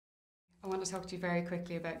I want to talk to you very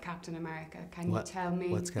quickly about Captain America. Can you tell me?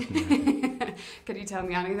 What's Captain America? Can you tell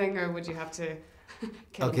me anything, or would you have to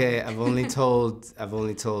kill Okay, me? I've only told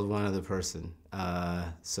one other person.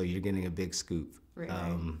 So you're getting a big scoop. Really?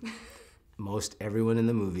 Most everyone in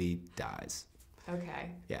the movie dies.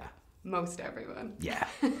 Okay. Yeah. Most everyone. Yeah.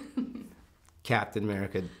 Captain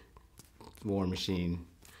America, War Machine,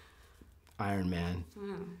 Iron Man,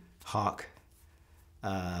 Hawk.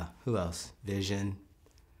 Who else? Vision.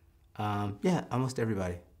 Yeah, almost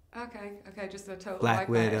everybody. Okay, just a total Black wipeout.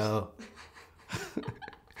 Widow.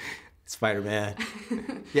 Spider-Man.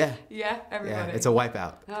 Yeah. Yeah, everybody. Yeah, it's a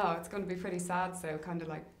wipeout. Oh, it's going to be pretty sad, so kind of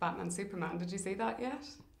like Batman, Superman. Did you see that yet?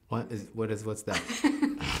 What's that?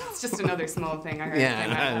 It's just another small thing I heard. Yeah,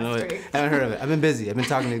 I don't know. I haven't heard of it. I've been busy. I've been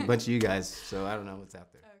talking to a bunch of you guys, so I don't know what's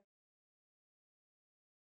out there.